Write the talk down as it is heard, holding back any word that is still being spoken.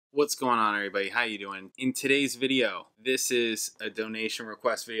What's going on, everybody? How you doing? In today's video, this is a donation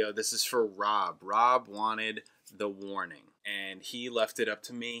request video. This is for Rob. Rob wanted The Warning, and he left it up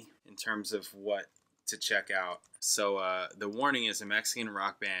to me in terms of what to check out. So The Warning is a Mexican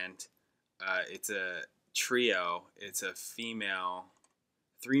rock band. It's a trio. It's a female,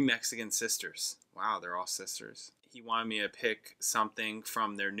 3 Mexican sisters. Wow, they're all sisters. He wanted me to pick something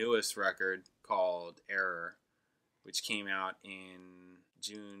from their newest record called Error, which came out in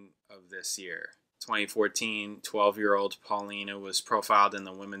June of this year. 2014, 12-year-old Paulina was profiled in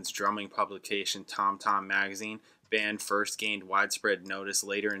the women's drumming publication Tom Tom magazine. Band first gained widespread notice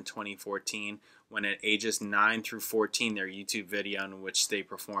later in 2014 when at ages 9 through 14 their YouTube video in which they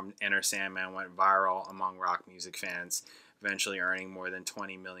performed Enter Sandman went viral among rock music fans, eventually earning more than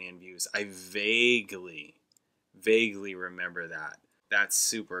 20 million views. I vaguely remember that. That's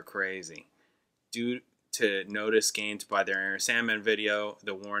super crazy. Due to notice gained by their Enter Sandman video,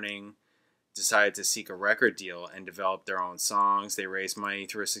 The Warning decided to seek a record deal and develop their own songs. They raised money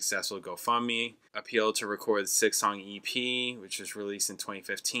through a successful GoFundMe, appealed to record the 6-song EP, which was released in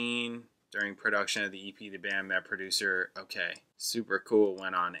 2015. During production of the EP, the band met producer, super cool,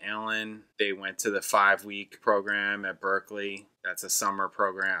 went on Ellen. They went to the 5-week program at Berkeley. That's a summer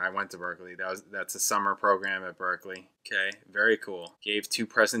program. I went to Berkeley. That's a summer program at Berkeley. Okay, very cool. Gave 2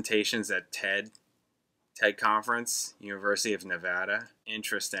 presentations at TED Conference, University of Nevada.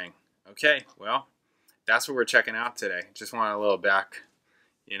 Interesting. Okay, well, that's what we're checking out today. Just want a little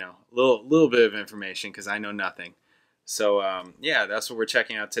little bit of information because I know nothing. So, yeah, that's what we're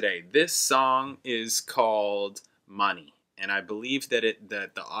checking out today. This song is called Money, and I believe that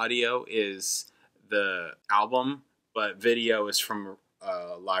the audio is the album, but video is from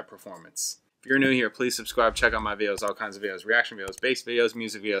a live performance. If you're new here, please subscribe, check out my videos, all kinds of videos, reaction videos, bass videos,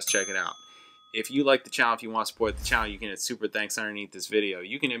 music videos, check it out. If you like the channel, if you want to support the channel, you can hit super thanks underneath this video.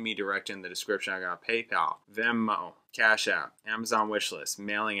 You can hit me direct in the description. I got PayPal, Venmo, Cash App, Amazon wishlist,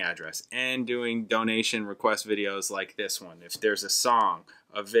 mailing address, and doing donation request videos like this one. If there's a song,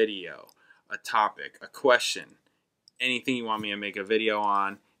 a video, a topic, a question, anything you want me to make a video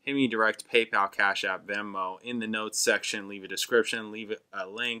on, hit me direct, PayPal, Cash App, Venmo. In the notes section, leave a description, leave a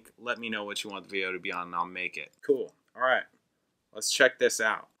link. Let me know what you want the video to be on, and I'll make it. Cool. All right. Let's check this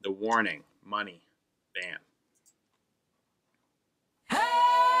out. The Warning. Money. Bam. Hey,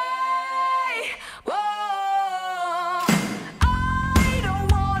 whoa, I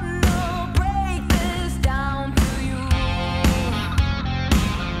don't wanna break this down to you.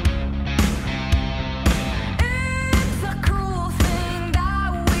 It's a cruel thing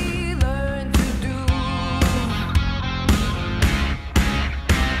that we learn to do.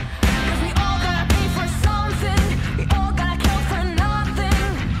 'Cause we all gotta pay for something. We all gotta count for nothing.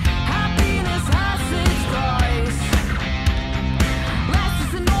 Happiness has its price.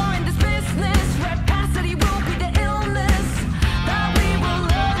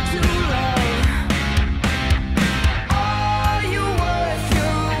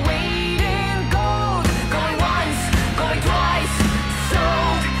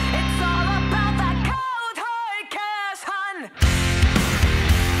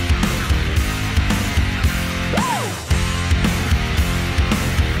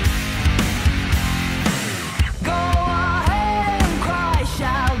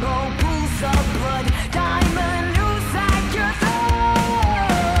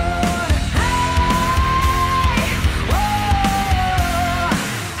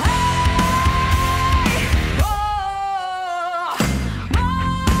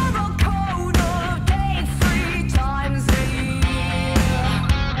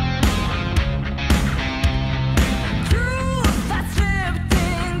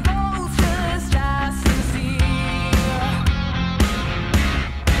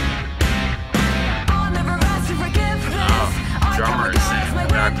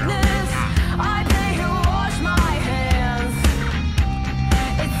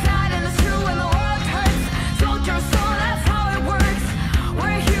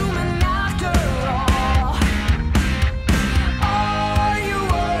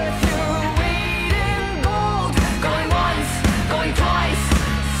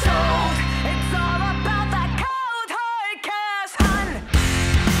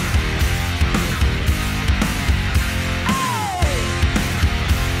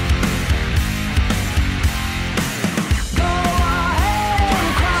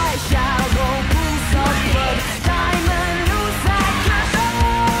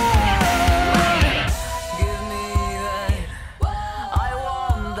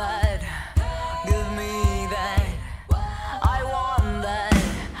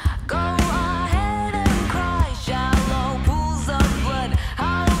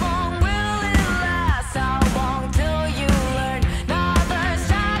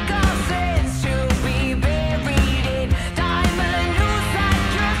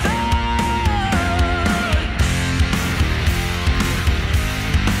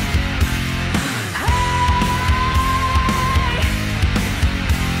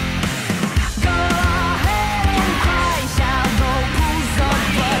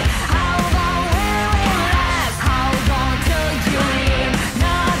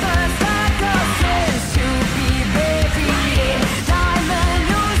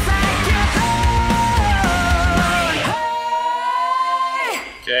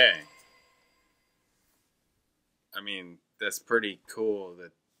 mean, that's pretty cool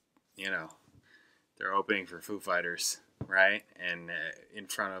that, you know, they're opening for Foo Fighters, right? And in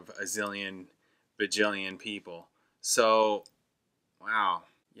front of a zillion, bajillion people. So, wow.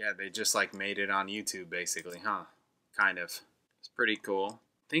 Yeah, they just like made it on YouTube basically, huh? Kind of. It's pretty cool.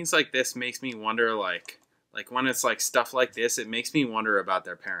 Things like this makes me wonder, like when it's like stuff like this, it makes me wonder about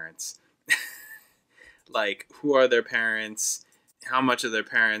their parents. Like, who are their parents? How much of their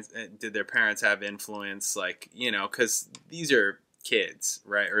parents did their parents have influence? Like, you know, because these are kids,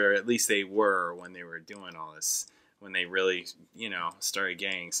 right? Or at least they were when they were doing all this, when they really, you know, started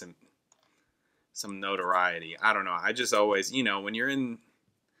gaining some notoriety. I don't know. I just always, you know, when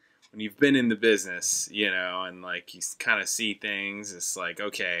you've been in the business, you know, and like you kind of see things, it's like,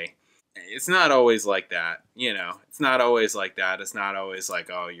 okay, it's not always like that, you know. It's not always like that. It's not always like,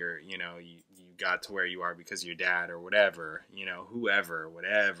 oh, you know, you got to where you are because of your dad or whatever, you know, whoever,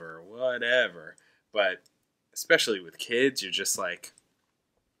 whatever. But especially with kids, you're just like,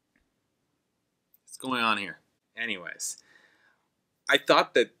 what's going on here? Anyways, I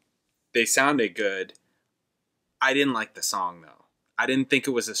thought that they sounded good. I didn't like the song, though. I didn't think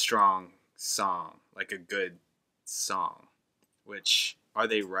it was a strong song, like a good song. Which, are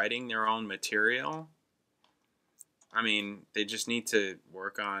they writing their own material? I mean, they just need to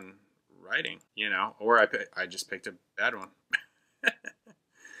work on writing, you know? Or I just picked a bad one.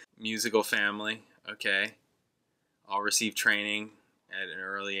 Musical family, okay. All receive training at an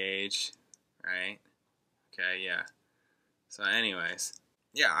early age, right? Okay, yeah. So anyways,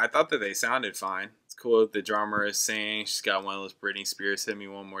 yeah, I thought that they sounded fine. It's cool that the drummer is singing. She's got one of those Britney Spears Hit Me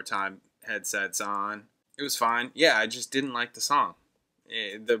One More Time headsets on. It was fine. Yeah, I just didn't like the song.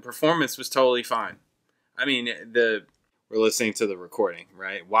 The performance was totally fine. I mean, we're listening to the recording,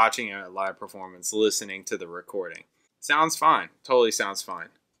 right? Watching a live performance, listening to the recording. Sounds fine. Totally sounds fine.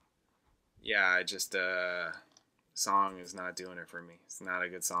 Yeah, I just, song is not doing it for me. It's not a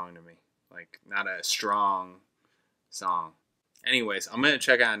good song to me. Like, not a strong song. Anyways, I'm going to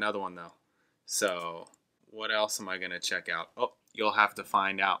check out another one, though. So, what else am I going to check out? Oh, you'll have to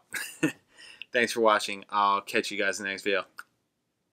find out. Thanks for watching. I'll catch you guys in the next video.